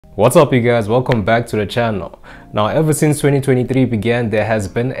What's up, you guys? Welcome back to the channel. Now, ever since 2023 began, there has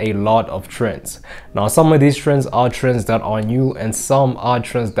been a lot of trends. Now, some of these trends are trends that are new and some are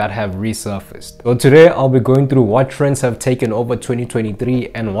trends that have resurfaced. So today I'll be going through what trends have taken over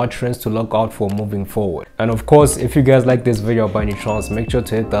 2023 and what trends to look out for moving forward. And of course, if you guys like this video by any chance, make sure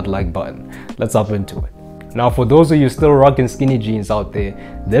to hit that like button. Let's hop into it. Now, for those of you still rocking skinny jeans out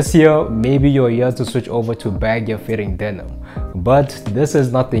there, this year maybe your year to switch over to baggy fitting denim. But this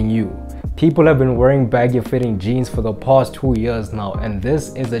is nothing new. People have been wearing baggy fitting jeans for the past 2 years now, and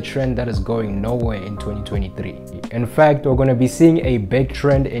this is a trend that is going nowhere in 2023. In fact, we're going to be seeing a big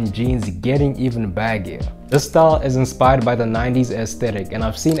trend in jeans getting even baggier. This style is inspired by the 90s aesthetic, and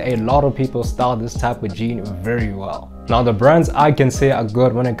I've seen a lot of people style this type of jean very well. Now, the brands I can say are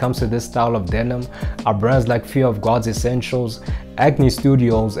good when it comes to this style of denim are brands like Fear of God's Essentials, Acne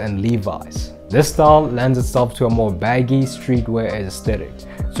Studios, and Levi's. This style lends itself to a more baggy streetwear aesthetic,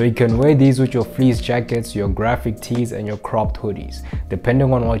 so you can wear these with your fleece jackets, your graphic tees, and your cropped hoodies,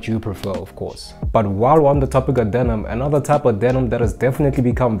 depending on what you prefer, of course. But while we're on the topic of denim, another type of denim that has definitely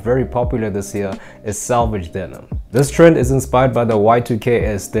become very popular this year is Selvedge Denim. This trend is inspired by the Y2K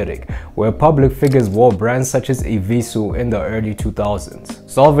aesthetic, where public figures wore brands such as Evisu in the early 2000s.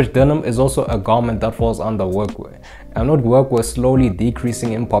 Selvedge Denim is also a garment that falls under workwear. And with workwear slowly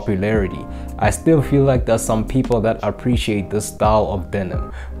decreasing in popularity, I still feel like there's some people that appreciate this style of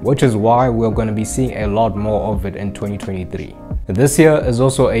denim, which is why we're going to be seeing a lot more of it in 2023. This year is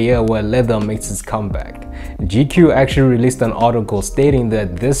also a year where leather makes its comeback. GQ actually released an article stating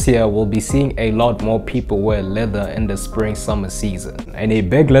that this year we'll be seeing a lot more people wear leather in the spring-summer season. And a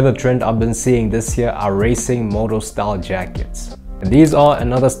big leather trend I've been seeing this year are racing Moto style jackets. These are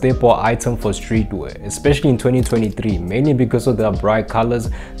another staple item for streetwear, especially in 2023, mainly because of their bright colors,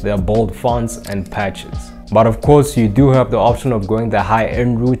 their bold fonts, and patches. But of course, you do have the option of going the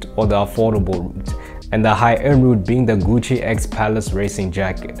high-end route or the affordable route, and the high-end route being the Gucci X Palace racing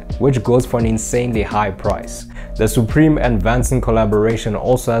jacket, which goes for an insanely high price. The Supreme and Vanson collaboration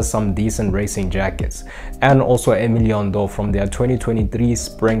also has some decent racing jackets, and also $1 million from their 2023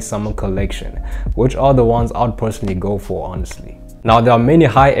 spring-summer collection, which are the ones I'd personally go for, honestly. Now, there are many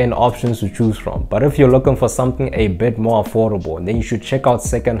high-end options to choose from, but if you're looking for something a bit more affordable, then you should check out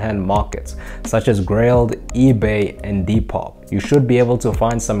second-hand markets such as Grailed, eBay, and Depop. You should be able to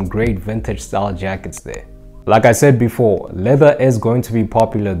find some great vintage style jackets there. Like I said before, leather is going to be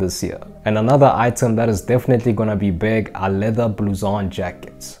popular this year, and another item that is definitely going to be big are leather blouson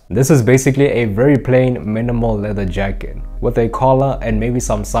jackets. This is basically a very plain minimal leather jacket with a collar and maybe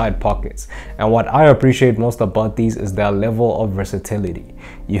some side pockets, and what I appreciate most about these is their level of versatility.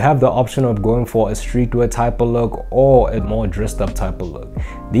 You have the option of going for a streetwear type of look or a more dressed up type of look.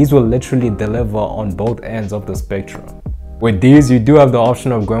 These will literally deliver on both ends of the spectrum. With these, you do have the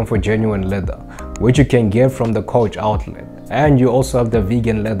option of going for genuine leather, which you can get from the Coach outlet. And you also have the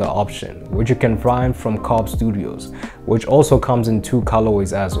vegan leather option, which you can find from Carb Studios, which also comes in 2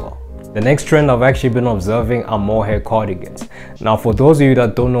 colorways as well. The next trend I've actually been observing are mohair cardigans. Now, for those of you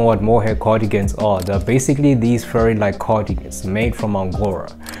that don't know what mohair cardigans are, they're basically these furry-like cardigans made from Angora.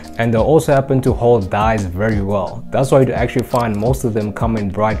 And they also happen to hold dyes very well. That's why you actually find most of them come in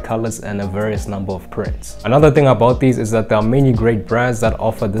bright colors and a various number of prints. Another thing about these is that there are many great brands that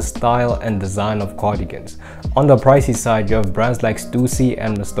offer this style and design of cardigans. On the pricey side, you have brands like Stussy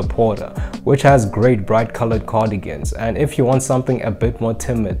and Mr. Porter, which has great bright colored cardigans. And if you want something a bit more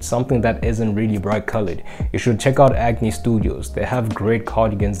timid, something that isn't really bright colored, you should check out Acne Studios. They have great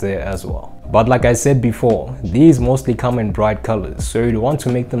cardigans there as well. But like I said before, these mostly come in bright colors, so you'd want to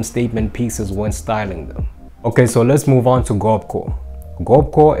make them statement pieces when styling them. Okay, so let's move on to Gorpcore.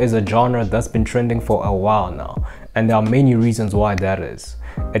 Gorpcore is a genre that's been trending for a while now, and there are many reasons why that is.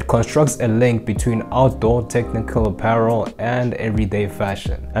 It constructs a link between outdoor technical apparel and everyday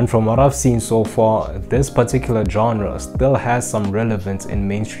fashion. And from what I've seen so far, this particular genre still has some relevance in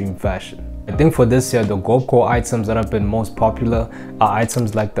mainstream fashion. I think for this year, the Gorpcore items that have been most popular are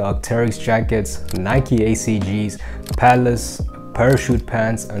items like the Arc'teryx jackets, Nike ACGs, Palace, parachute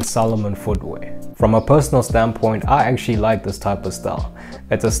pants, and Salomon footwear. From a personal standpoint, I actually like this type of style.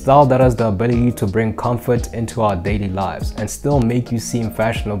 It's a style that has the ability to bring comfort into our daily lives and still make you seem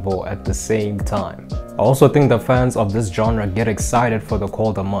fashionable at the same time. I also think the fans of this genre get excited for the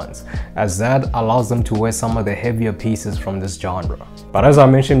colder months, as that allows them to wear some of the heavier pieces from this genre. But as I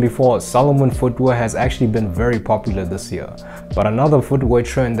mentioned before, Salomon footwear has actually been very popular this year. But another footwear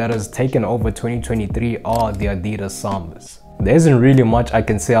trend that has taken over 2023 are the Adidas Sambas. There isn't really much I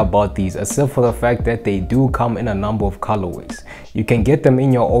can say about these except for the fact that they do come in a number of colorways. You can get them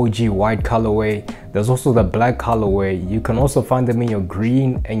in your OG white colorway, there's also the black colorway, you can also find them in your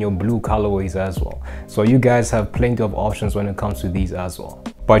green and your blue colorways as well. So you guys have plenty of options when it comes to these as well.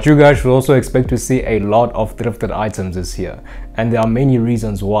 But you guys should also expect to see a lot of thrifted items this year, and there are many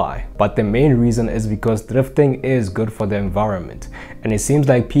reasons why. But the main reason is because thrifting is good for the environment, and it seems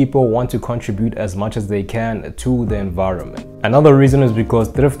like people want to contribute as much as they can to the environment. Another reason is because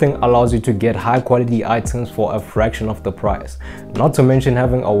thrifting allows you to get high quality items for a fraction of the price, not to mention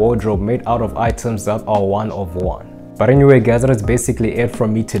having a wardrobe made out of items that are one of one. But anyway guys, that's basically it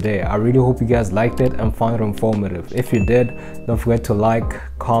from me today. I really hope you guys liked it and found it informative. If you did, don't forget to like,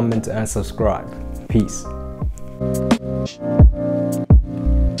 comment and subscribe. Peace.